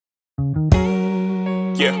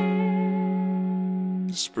Yeah.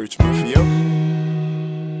 Spiritual mafioso.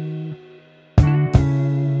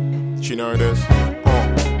 You know what it is?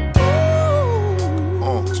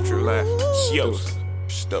 It's true life.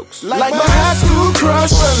 Stokes. Like my high school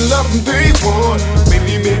crush, I love from day one.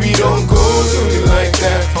 Baby, don't go to me like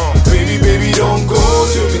that. Baby, don't go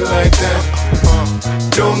to me like that.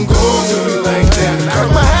 Don't go to me like that.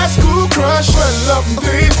 Like my high school crush, I love from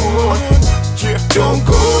day one. Don't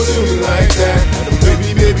go to me like that.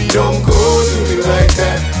 Baby, don't go to me like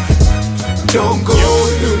that. Don't go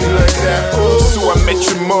to me like that. So I met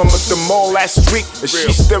your mom at the mall last week, and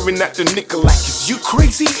she's staring at the nigga like, is you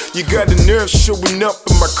crazy? You got the nerve showing up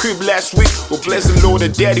in my crib last week. Well, bless the Lord, the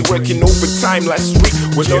daddy working overtime last week.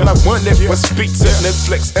 Well, all I wanted was pizza,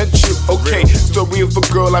 Netflix, and chill. Okay, story of a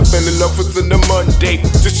girl I fell in love with on a Monday.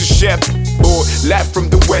 Just a chef boy, laugh from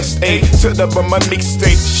the West A. Turned up on my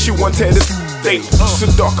mixtape. She wanted a date. She's so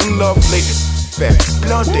dark and lovely.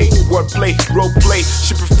 Blondie, wordplay, roleplay.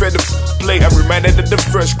 She preferred to play. I'm reminded of the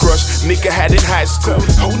first crush nigga had in high school.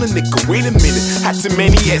 Hold a nigga, wait a minute. Had too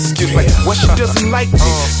many excuses like what she doesn't like me,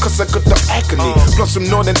 cause I got the acne. Plus I'm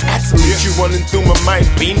not an athlete. You running through my mind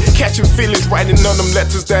beam, catching feelings, writing on them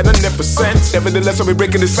letters that I never sent. Nevertheless, I'll be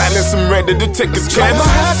breaking the silence. I'm ready to take a chance. Like my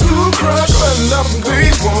high school crush, I love from day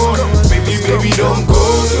one. Baby, don't go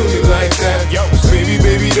to me like that. Baby,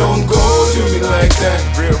 don't go to me like that.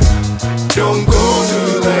 Don't go to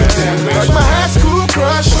me like that. Like my high school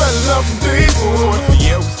crush, I love from day one.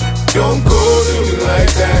 Don't go to me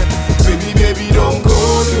like that. Baby, don't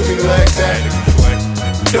go to me like that.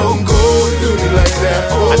 Don't go to me like that.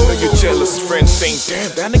 I know you're jealous, friends saying,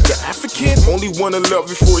 damn, that nigga African. Only wanna love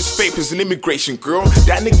you for his papers and immigration, girl.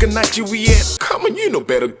 That nigga Nigerian, come on, you know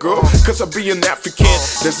better, girl. Cause I be an African,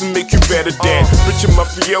 doesn't make you better than preacher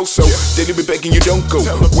mafioso. They be begging you don't go.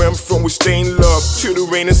 Where I'm from, we stay in love till the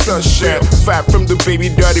rain and sunshine. Fight from the baby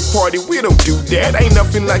daddy party, we don't do that. Ain't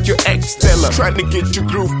nothing like your ex-Stella. Trying to get your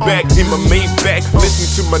groove back in my Maybach. Listen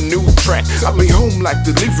to my new track. I'll be home like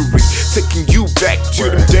delivery, taking you back to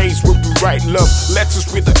the days where we write love letters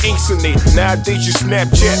with the inks in it. Nowadays you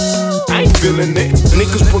Snapchat, I ain't feeling it.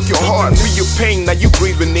 Niggas broke your heart, feel your pain, now you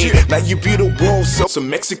grieving it. Now you be the wall, so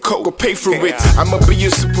Mexico will pay for it. I'ma be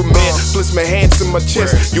your Superman, place my hands in my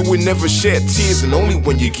chest. You will never shed tears, and only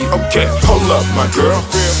when you give. Okay, hold up, my girl,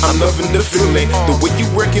 I'm loving the feeling. The way you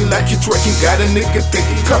working like you're twerking, got a nigga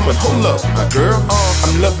thinking. Come on, hold up, my girl,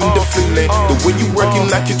 I'm loving the feeling. The way you working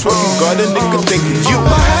like you're twerking, got a nigga thinking. You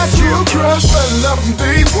my high school crush, I love from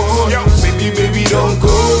day one. Baby, don't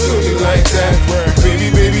go to me like that.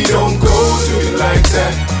 Baby, don't go to me like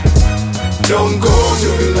that. Don't go to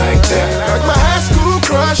me like that. Like my high school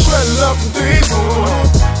crush, I love from day one.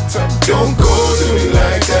 Don't go to me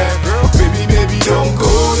like that. Baby, don't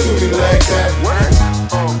go to me like that.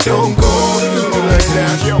 Don't go to me like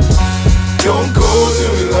that. Don't go to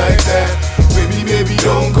me like that. Baby,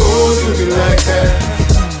 don't go to me like that.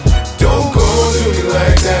 Don't go to me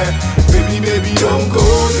like that. Baby, don't go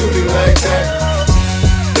to me like that.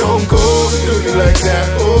 Don't go to me like that.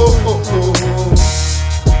 Oh.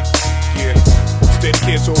 Yeah, it's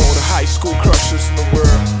dedicated to all the high school crushes in the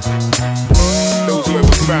world. Those who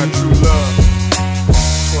ever found true love.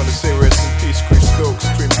 Just wanna say rest in peace, Chris Stokes,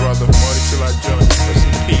 twin brother, money till I join. Rest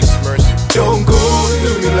in peace, mercy. Don't go to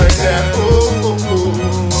me like that. Oh.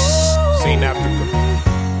 St. Africa,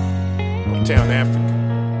 uptown Africa.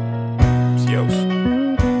 Yo, I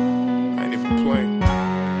ain't even playing.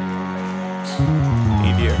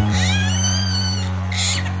 Idiot.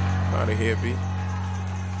 Out of here, B.